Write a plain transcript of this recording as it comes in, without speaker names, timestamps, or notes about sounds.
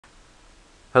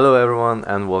Hello everyone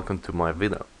and welcome to my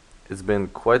video. It's been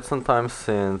quite some time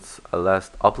since I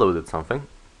last uploaded something,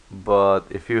 but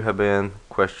if you have been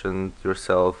questioned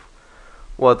yourself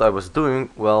what I was doing,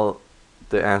 well,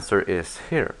 the answer is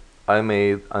here. I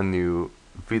made a new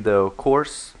video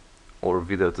course or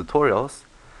video tutorials,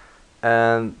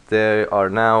 and they are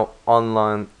now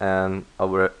online and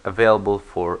are available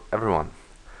for everyone.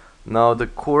 Now the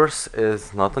course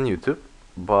is not on YouTube,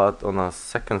 but on a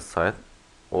second site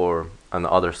or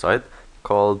another site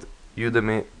called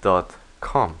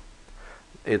udemy.com.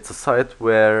 It's a site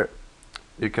where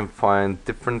you can find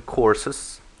different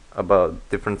courses about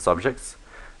different subjects,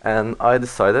 and I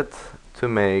decided to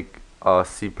make a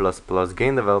C++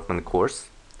 game development course,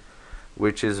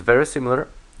 which is very similar,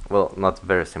 well, not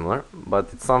very similar,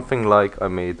 but it's something like I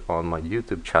made on my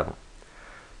YouTube channel.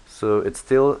 So it's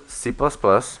still C++,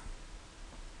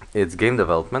 it's game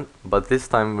development, but this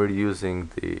time we're using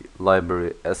the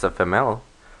library SFML,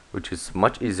 which is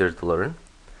much easier to learn.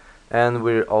 And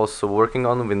we're also working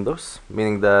on Windows,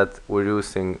 meaning that we're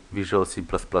using Visual C++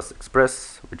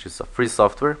 Express, which is a free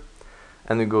software,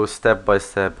 and we go step by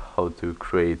step how to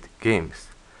create games.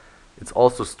 It's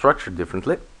also structured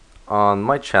differently. On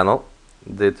my channel,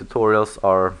 the tutorials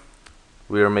are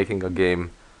we are making a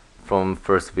game from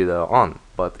first video on,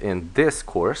 but in this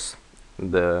course,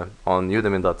 on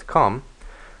udemy.com,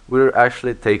 we're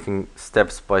actually taking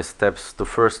steps by steps to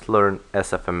first learn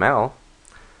SFML.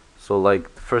 So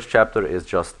like the first chapter is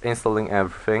just installing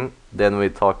everything, then we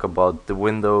talk about the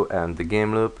window and the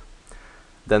game loop,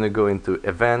 then we go into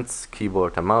events,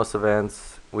 keyboard and mouse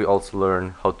events. We also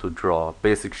learn how to draw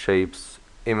basic shapes,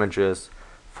 images,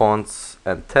 fonts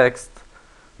and text.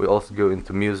 We also go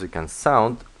into music and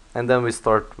sound, and then we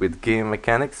start with game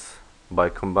mechanics by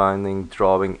combining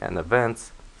drawing and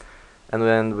events, and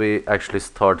then we actually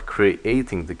start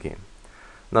creating the game.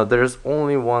 Now there's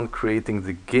only one creating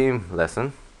the game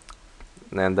lesson,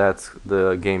 and that's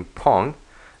the game Pong,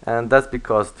 and that's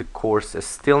because the course is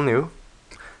still new,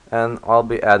 and I'll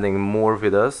be adding more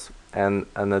videos and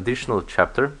an additional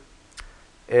chapter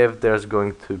if there's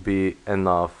going to be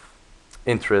enough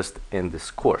interest in this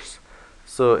course.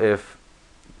 So if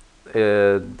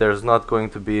there's not going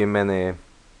to be many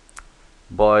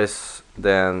boys,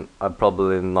 then I'm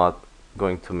probably not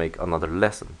going to make another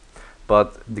lesson.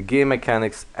 But the game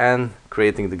mechanics and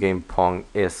creating the game Pong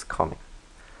is coming.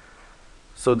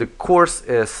 So the course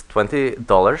is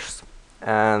 $20,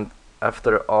 and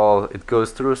after all it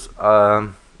goes through,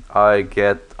 I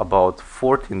get about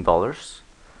 $14,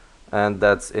 and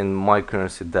that's in my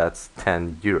currency, that's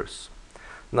 10 euros.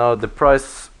 Now the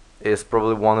price is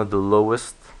probably one of the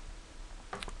lowest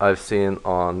I've seen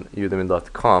on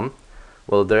udemy.com.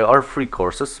 Well, there are free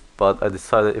courses, but I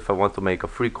decided if I want to make a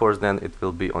free course, then it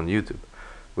will be on YouTube.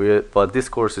 But this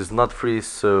course is not free,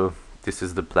 so this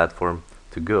is the platform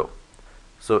to go.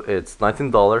 So it's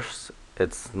 $19,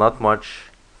 it's not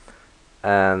much,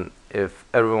 and if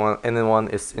anyone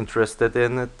is interested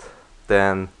in it,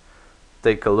 then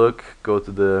take a look, go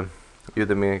to the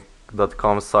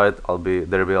udemy.com site. There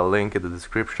will be a link in the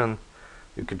description.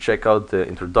 You can check out the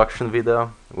introduction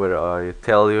video where I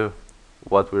tell you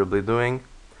what we'll be doing.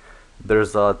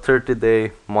 There's a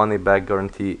 30-day money back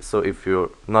guarantee, so if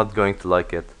you're not going to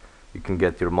like it, you can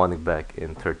get your money back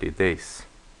in 30 days.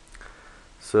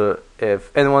 So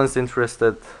if anyone's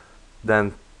interested,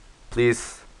 then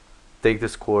please take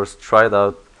this course, try it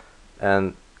out,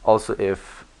 and also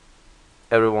if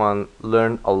everyone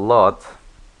learned a lot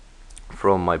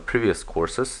from my previous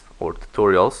courses or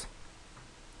tutorials,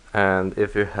 and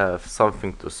if you have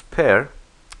something to spare,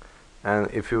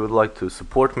 and if you would like to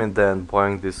support me, then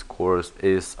buying this course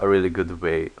is a really good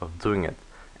way of doing it.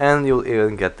 And you'll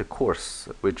even get the course,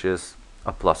 which is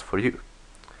a plus for you.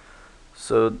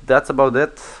 So that's about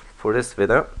it for this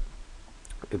video.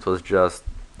 It was just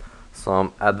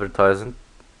some advertising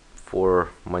for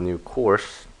my new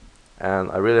course, and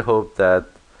I really hope that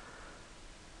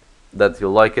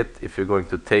you'll like it if you're going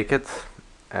to take it,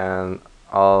 and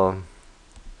I'll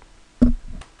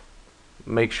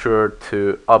make sure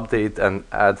to update and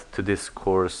add to this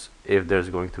course if there's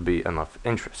going to be enough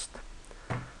interest.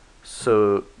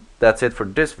 So that's it for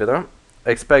this video.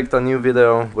 Expect a new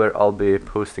video where I'll be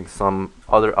posting some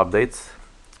other updates,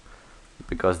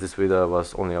 because this video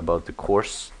was only about the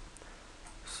course.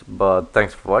 But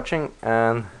thanks for watching,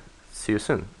 and see you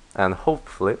soon, and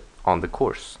hopefully on the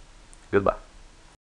course. Goodbye.